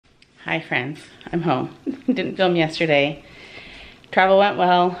Hi friends, I'm home. Didn't film yesterday. Travel went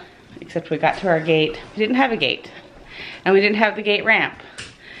well, except we got to our gate. We didn't have a gate, and we didn't have the gate ramp.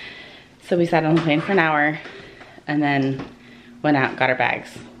 So we sat on the plane for an hour, and then went out and got our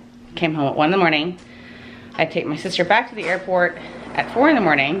bags. Came home at 1 in the morning. I take my sister back to the airport at 4 in the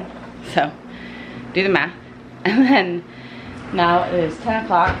morning, so do the math. And then now it is 10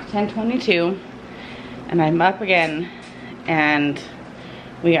 o'clock, 10:22, and I'm up again, and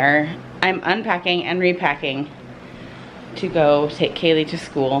I'm unpacking and repacking to go take Kaylee to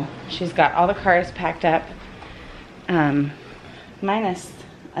school. She's got all the cars packed up, minus,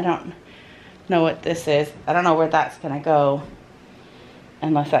 I don't know what this is. I don't know where that's gonna go,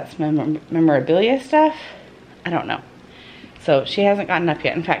 unless that's memorabilia stuff. I don't know. So she hasn't gotten up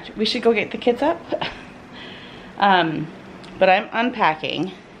yet. In fact, we should go get the kids up. But I'm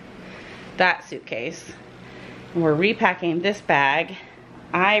unpacking that suitcase. And we're repacking this bag.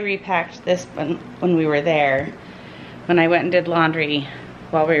 I repacked this one when we were there. When I went and did laundry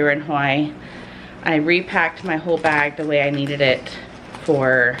while we were in Hawaii, I repacked my whole bag the way I needed it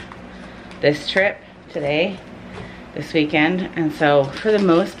for this trip today, this weekend. And so for the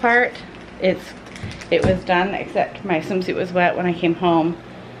most part, it was done, except my swimsuit was wet when I came home.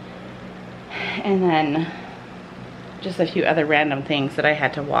 And then just a few other random things that I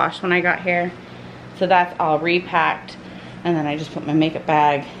had to wash when I got here. So that's all repacked. And then I just put my makeup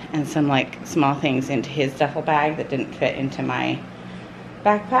bag and some like small things into his duffel bag that didn't fit into my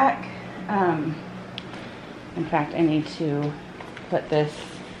backpack. In fact, I need to put this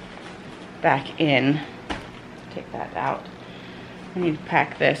back in. Take that out. I need to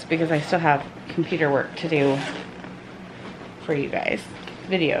pack this because I still have computer work to do for you guys.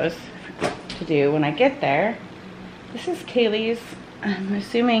 Videos to do when I get there. This is Kaylee's. I'm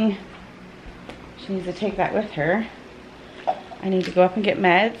assuming she needs to take that with her. I need to go up and get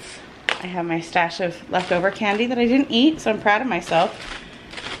meds. I have my stash of leftover candy that I didn't eat, so I'm proud of myself.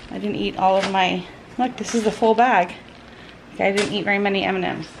 I didn't eat all of my, look, this is the full bag. Okay, I didn't eat very many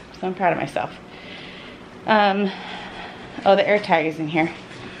M&Ms, so I'm proud of myself. Oh, the air tag is in here.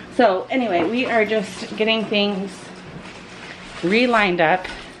 So anyway, we are just getting things re-lined up.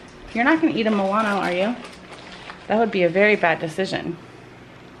 You're not gonna eat a Milano, are you? That would be a very bad decision.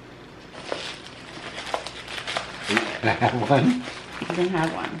 Can I have one? You can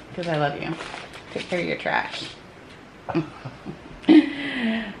have one, because I love you. Take care of your trash.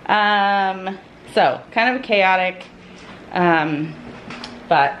 So, kind of chaotic,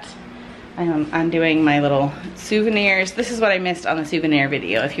 but I'm doing my little souvenirs. This is what I missed on the souvenir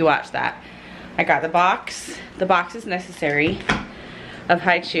video, if you watched that. I got the box. The box is necessary of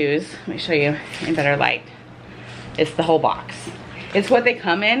high shoes. Let me show you in better light. It's the whole box. It's what they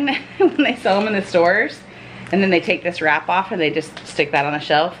come in when they sell them in the stores. And then they take this wrap off and they just stick that on the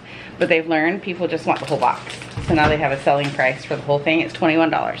shelf. But they've learned people just want the whole box. So now they have a selling price for the whole thing. It's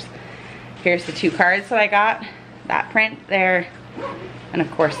 $21. Here's the 2 cards that I got. That print there. And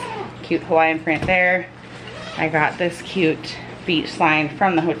of course, cute Hawaiian print there. I got this cute beach sign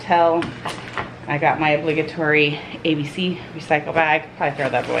from the hotel. I got my obligatory ABC recycle bag. Probably throw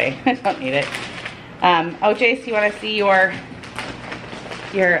that away. I don't need it. Oh, Jace, you want to see your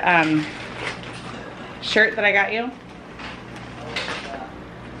shirt that I got you?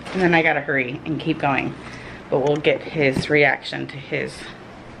 And then I gotta hurry and keep going, but we'll get his reaction to his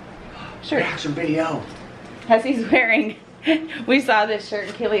shirt. Reaction video. As he's wearing, we saw this shirt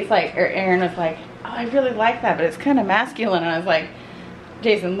and Kaylee's like, or Aaron was like, oh, I really like that, but it's kind of masculine. And I was like,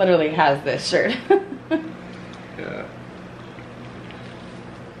 Jason literally has this shirt. Yeah.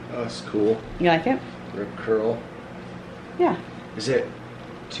 Oh, that's cool. You like it? Rip curl. Yeah. Is it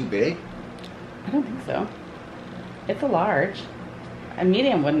too big? I don't think so. It's a large. A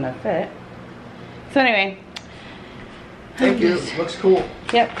medium wouldn't have fit. So anyway. Thank you. Looks cool.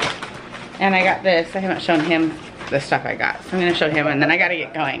 Yep. And I got this. I haven't shown him the stuff I got. So I'm going to show him and then I got to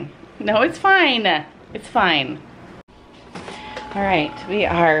get going. No, it's fine. It's fine. All right. We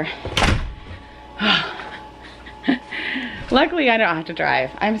are... Luckily, I don't have to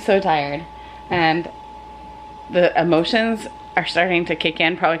drive. I'm so tired. And the emotions are starting to kick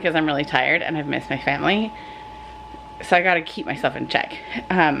in, probably because I'm really tired and I've missed my family. So I gotta keep myself in check.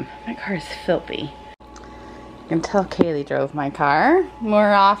 My car is filthy. You can tell Kaylee drove my car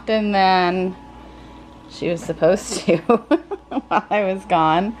more often than she was supposed to while I was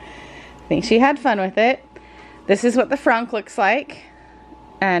gone. I think she had fun with it. This is what the frunk looks like.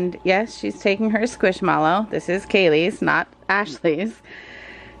 And yes, she's taking her Squishmallow. This is Kaylee's, not Ashley's.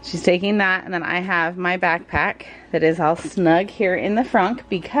 She's taking that, and then I have my backpack that is all snug here in the front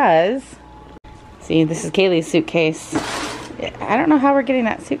because, see, this is Kaylee's suitcase. I don't know how we're getting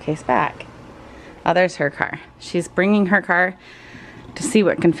that suitcase back. Oh, there's her car. She's bringing her car to see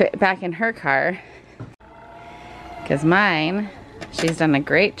what can fit back in her car. Because mine, she's done a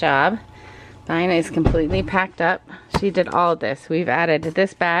great job. Mine is completely packed up. She did all of this. We've added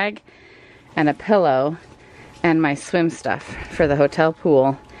this bag and a pillow and my swim stuff for the hotel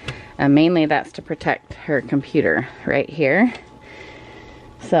pool. Mainly that's to protect her computer right here.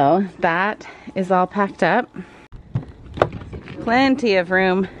 So that is all packed up. Plenty of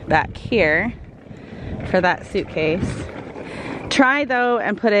room back here for that suitcase. Try though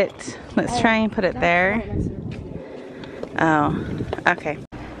and put it, let's try and put it there. Oh, okay.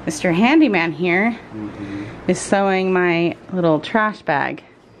 Mr. Handyman here is sewing my little trash bag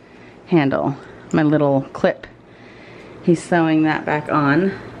handle, my little clip. He's sewing that back on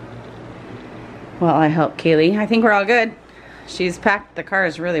while I help Kaylee. I think we're all good. She's packed the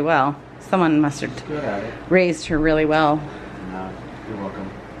cars really well. Someone must have raised her really well. No, you're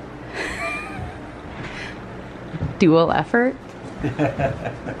welcome. Dual effort.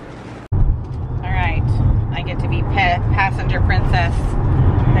 Alright, I get to be passenger princess.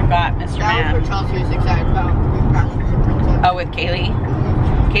 They've got Mr. Man. That was what Chelsea was excited about. Passenger princess. Oh, with Kaylee?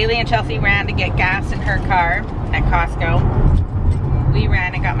 Kaylee and Chelsea ran to get gas in her car at Costco. We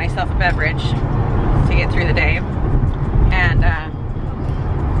ran and got myself a beverage to get through the day. And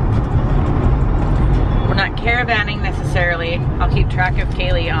we're not caravanning necessarily. I'll keep track of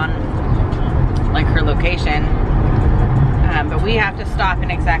Kaylee on like her location. But we have to stop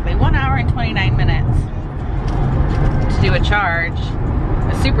in exactly 1 hour and 29 minutes to do a charge,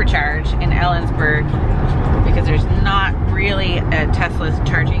 a supercharge in Ellensburg, because there's not really a Tesla's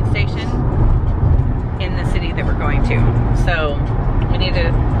charging station in the city that we're going to. So we need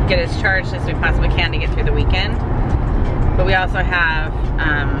to get as charged as we possibly can to get through the weekend. But we also have,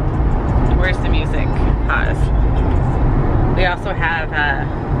 where's the music? Pause. We also have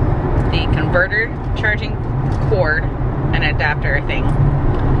the converter charging cord, an adapter thing,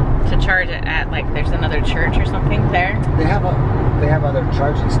 to charge it at, like, there's another church or something there. They have other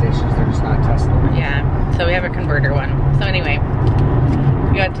charging stations. They're just not Tesla. Yeah, so we have a converter one. So anyway,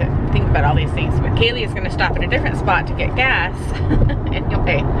 we got to think about all these things. But Kaylee is going to stop at a different spot to get gas.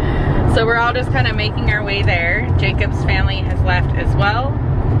 Anyway, so we're all just kind of making our way there. Jacob's family has left as well.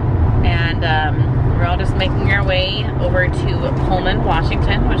 And we're all just making our way over to Pullman,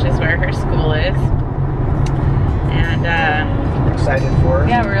 Washington, which is where her school is. And excited for her?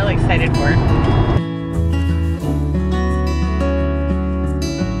 Yeah, we're really excited for her.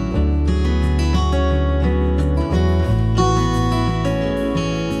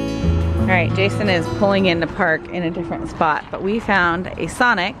 Alright, Jason is pulling in to park in a different spot, but we found a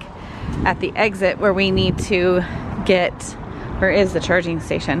Sonic at the exit where we need to get, where is the charging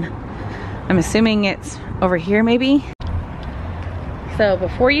station? I'm assuming it's over here maybe? So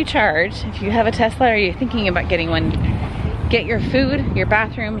before you charge, if you have a Tesla or you're thinking about getting one, get your food, your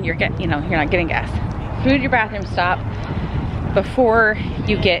bathroom, you're not getting gas. Food, your bathroom stop before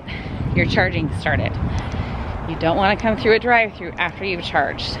you get your charging started. You don't want to come through a drive-through after you've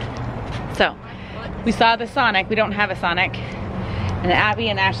charged. So we saw the Sonic, we don't have a Sonic, and Abby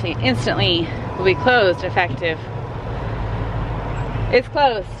and Ashley instantly will be closed effective. It's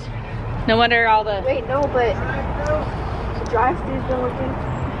closed. No wonder all the... Wait, no, but the drive-thru's been looking.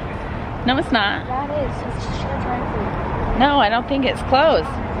 No, it's not. That is. It's just a drive-thru. No, I don't think it's closed.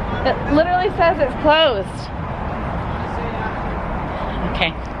 It literally says it's closed.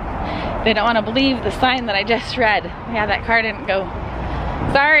 Okay. They don't want to believe the sign that I just read. Yeah, that car didn't go.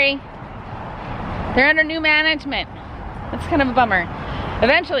 Sorry. They're under new management. That's kind of a bummer.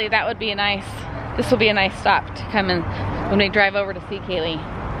 Eventually, that would be a nice, this will be a nice stop to come in when we drive over to see Kaylee.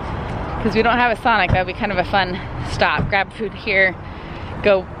 Because we don't have a Sonic, that would be kind of a fun stop. Grab food here,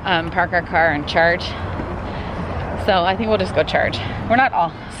 go park our car and charge. So I think we'll just go charge. We're not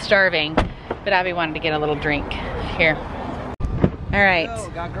all starving, but Abby wanted to get a little drink here. All right. Oh,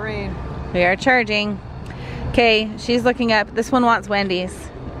 got green. We are charging. Okay, she's looking up. This one wants Wendy's.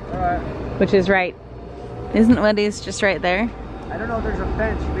 All right. Which is right. Isn't Wendy's just right there? I don't know if there's a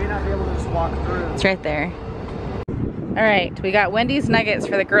fence. You may not be able to just walk through. It's right there. All right, we got Wendy's nuggets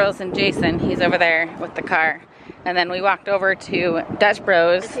for the girls and Jason. He's over there with the car. And then we walked over to Dutch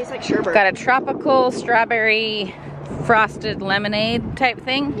Bros. It tastes like sherbet. Got a tropical strawberry frosted lemonade type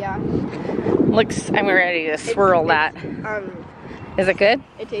thing. Yeah. Looks, I'm ready to swirl that. Is it good?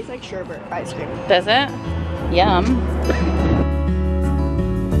 It tastes like sherbet ice cream. Does it? Yum.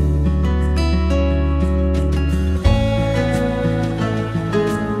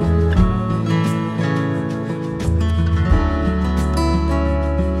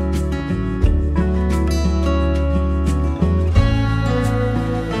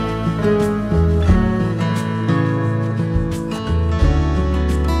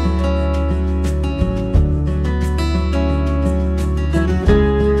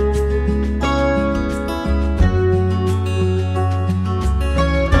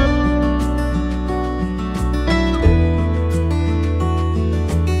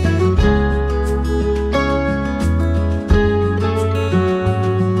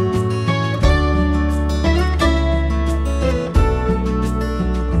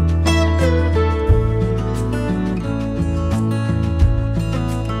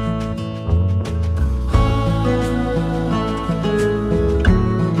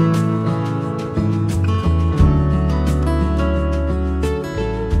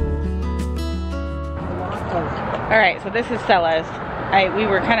 Alright, so this is Stella's. We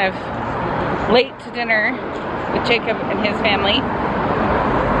were kind of late to dinner with Jacob and his family.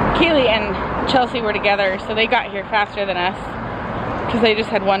 Kaylee and Chelsea were together, so they got here faster than us because they just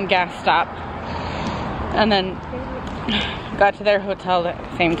had one gas stop. And then got to their hotel at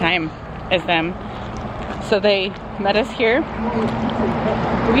the same time as them. So they met us here.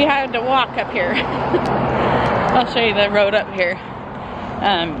 We had to walk up here. I'll show you the road up here.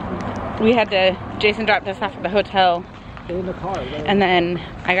 Jason dropped us off at the hotel. In the car, right? And then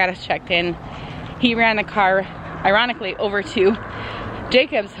I got us checked in. He ran the car, ironically, over to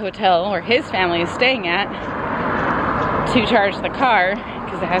Jacob's hotel, where his family is staying at, to charge the car,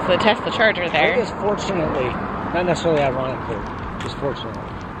 because it has the Tesla charger there. I guess fortunately, not necessarily ironically, just fortunately.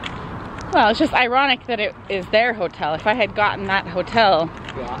 Well, it's just ironic that it is their hotel. If I had gotten that hotel,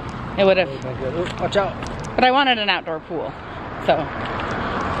 Yeah. it would have. Watch out. But I wanted an outdoor pool. So,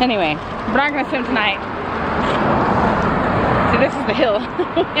 anyway, we're not going to swim tonight. See, this is the hill.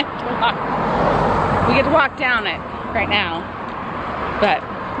 We get to walk down it right now. But,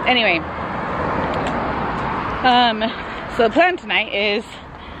 anyway. So the plan tonight is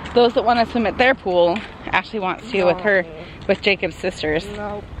those that want to swim at their pool, Ashley wants to with Jacob's sisters.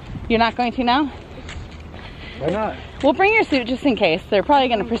 No. You're not going to now? Why not? We'll bring your suit just in case. They're probably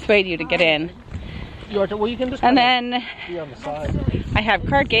going to persuade you to get in. Well, you can just And then be on the side. I have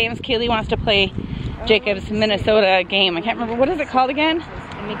card games. Kaylee wants to play Jacob's Minnesota game. I can't remember, what is it called again?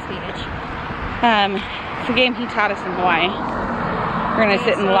 It makes me itch. It's a game he taught us in Hawaii. We're gonna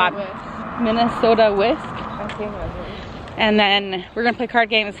sit in the lobby. Minnesota Whisk. And then we're gonna play card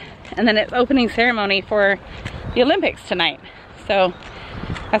games. And then it's opening ceremony for the Olympics tonight. So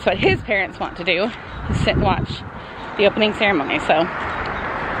that's what his parents want to do, is sit and watch the opening ceremony. So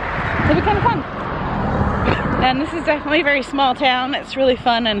it'll be kind of fun. And this is definitely a very small town. It's really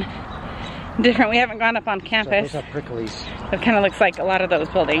fun and different. We haven't gone up on campus. Those are pricklies. It kind of looks like a lot of those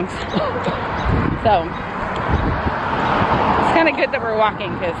buildings. So it's kind of good that we're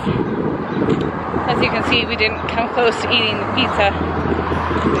walking, because as you can see, we didn't come close to eating the pizza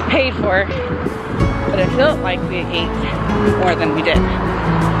we paid for, but it felt like we ate more than we did.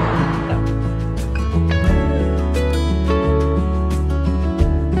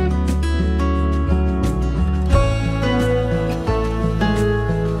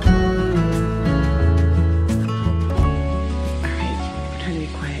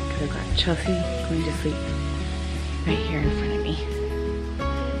 Chelsea going to sleep right here in front of me.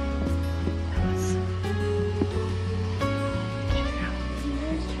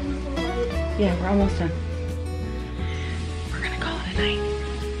 Yeah, we're almost done. We're gonna call it a night.